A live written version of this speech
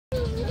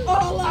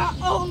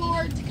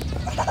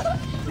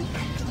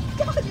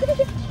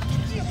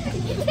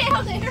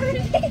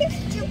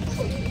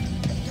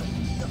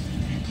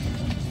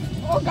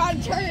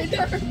Hey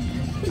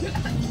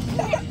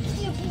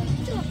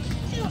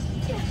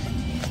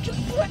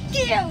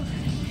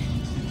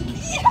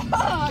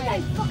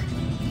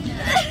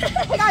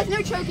guys,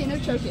 no choking, no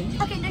choking.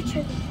 Okay, no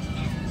choking.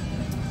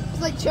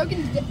 It's like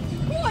choking.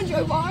 Come on,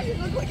 Jovan. You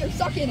look like you're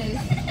sucking it.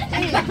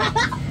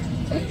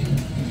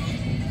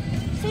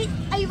 So,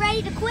 are you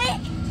ready to quit?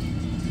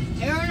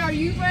 Aaron, are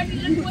you ready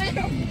to quit?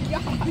 Oh,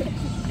 God.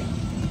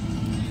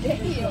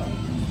 Damn.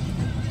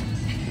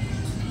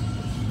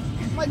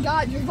 Oh my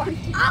God, Jovan.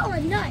 Oh,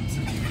 nuts.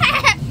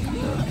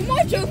 Come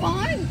on,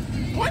 Jovan.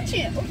 Punch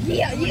him.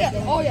 Yeah, yeah.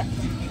 Oh, yeah.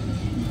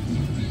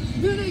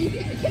 No, you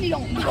Kenny,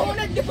 don't.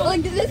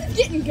 Like, this is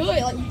getting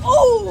good. Like,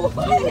 oh!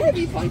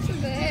 Heavy punch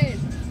in the head.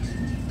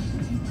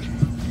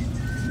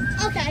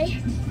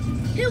 Okay.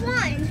 Who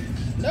won?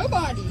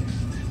 Nobody.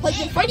 Like,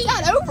 the fight's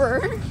not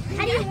over.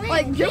 How do you win?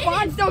 Like,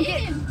 Jovan's still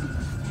getting.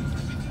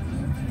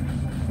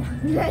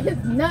 That is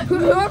nuts.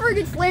 Whoever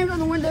gets slammed on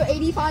the window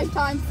 85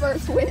 times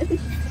first wins.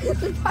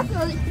 That's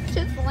really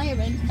just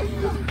slamming.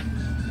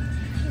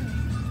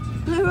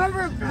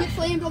 Whoever gets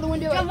slammed on the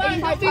window 85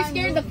 times. Don't be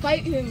scared to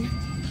fight him.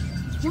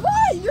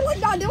 Javon, you're like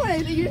not doing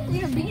anything. You just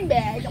need a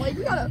beanbag. Like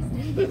you gotta.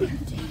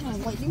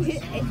 Damn, like you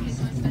hit.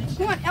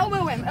 Come on,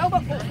 elbow him.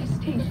 Elbow.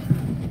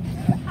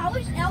 I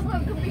wish elbow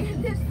could be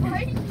in this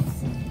fight.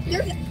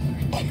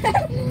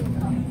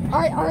 All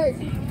right.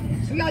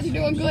 You guys are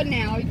doing good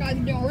now. You guys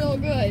are doing real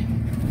good.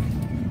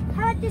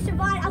 How about this,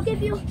 Javon? I'll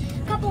give you a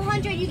couple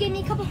hundred. You give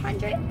me a couple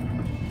hundred.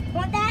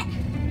 Want that?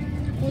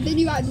 Well, then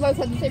you guys both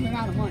have the same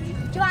amount of money.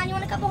 Javon, you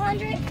want a couple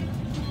hundred?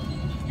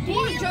 Come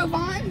on,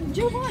 Jovan.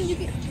 Jovan,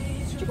 you're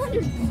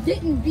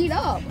getting beat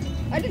up.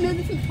 I didn't know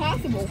this was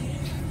possible.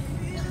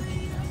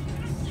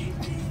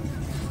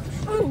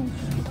 Ooh.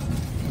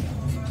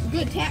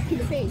 Good tap to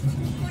the face.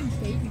 Good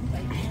baby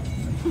face.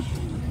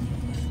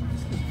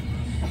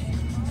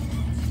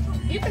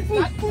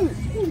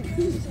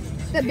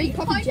 That big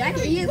puffy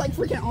jacket, he has like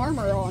freaking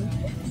armor on.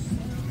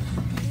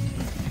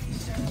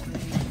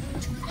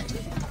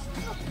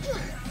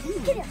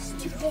 Get us,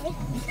 stupid.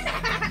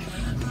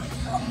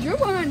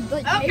 Jovan,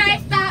 like, Okay,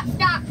 stop.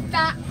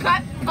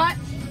 Cut.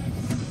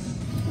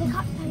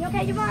 You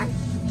okay, Javon?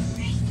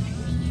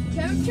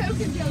 Don't choke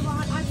him, Jovan.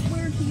 I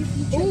swear to you.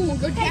 Ooh,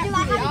 good Hey, tap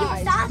Javon, to the how do you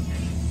eye. stop?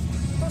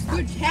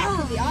 Good tap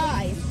to the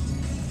eye.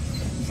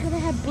 He's gonna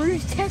have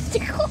bruised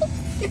testicles.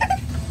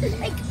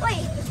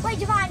 Wait,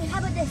 Javon, how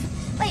about this?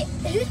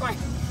 Who's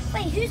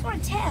gonna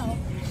tell?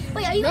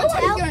 Wait, are you gonna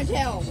Nobody's tell? gonna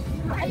tell.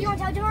 Are you gonna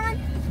tell, Javon?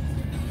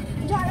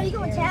 Javon, are you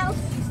gonna tell?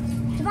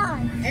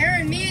 Javon,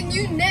 Aaron, me and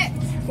you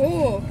next.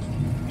 Cool.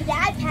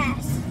 Dad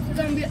pass. We're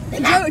gonna be.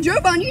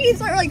 Jovan, you need to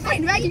start like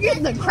fighting back. You're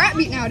getting the crap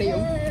beaten out of you.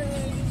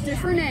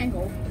 Different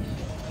angle.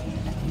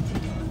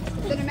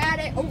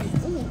 Cinematic. Ooh,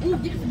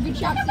 get some good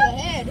shots to the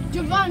head.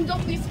 Jovan,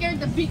 don't be scared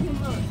to beat him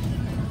up.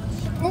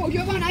 Oh,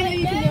 Jovan, I know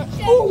you can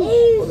do.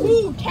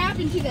 Ooh, tap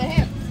into the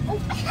hip.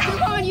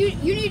 Jovan, you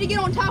need to get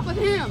on top of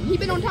him. He's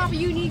been on top of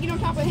you. You need to get on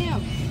top of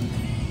him.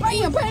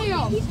 Bam.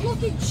 He's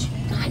looking.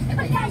 Guys,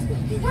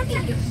 he's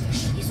looking.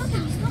 He's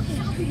looking. I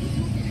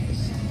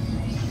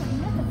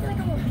feel like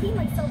I'm gonna pee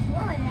myself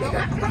blood now.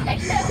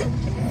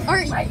 All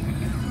right, fight.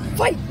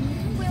 Wait,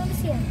 let me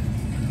see him.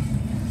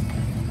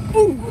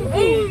 Ooh.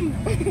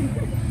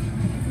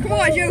 Come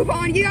on,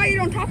 Jovan, you gotta get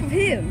on top of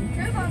him.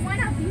 Jovan, why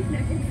not beef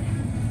neck?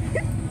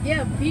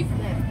 Yeah, beef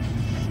neck.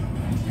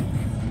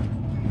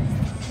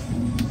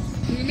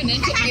 Moving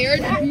into air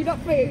to beat up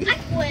face. I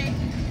quit.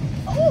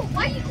 Oh,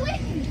 why are you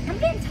quitting? I'm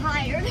getting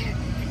tired.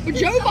 But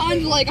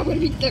Jovan's like, I'm gonna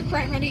beat the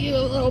crap out of you,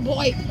 little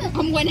boy.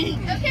 I'm winning.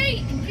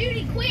 Okay,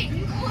 Judy, quit.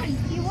 You won.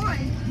 You won.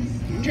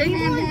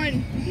 Jovan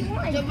won. You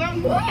won.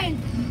 Jovan won.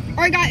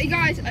 All right,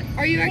 guys,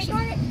 are you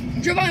actually?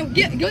 Jovan,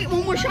 get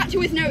one more shot to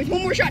his nose.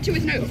 One more shot to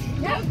his nose.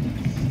 No.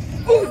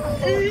 Ooh.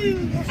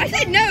 I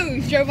said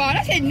nose, Jovan.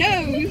 I said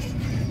nose.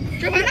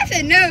 Jovan, I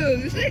said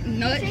nose. I said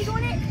nuts. Shake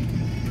on it.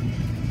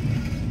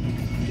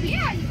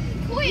 Yeah, you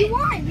quit.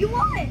 You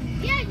won.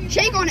 Yeah, you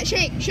Shake on it.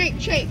 Shake.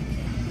 You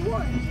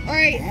won. All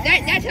right,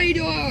 that's how you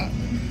do a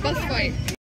bus fight.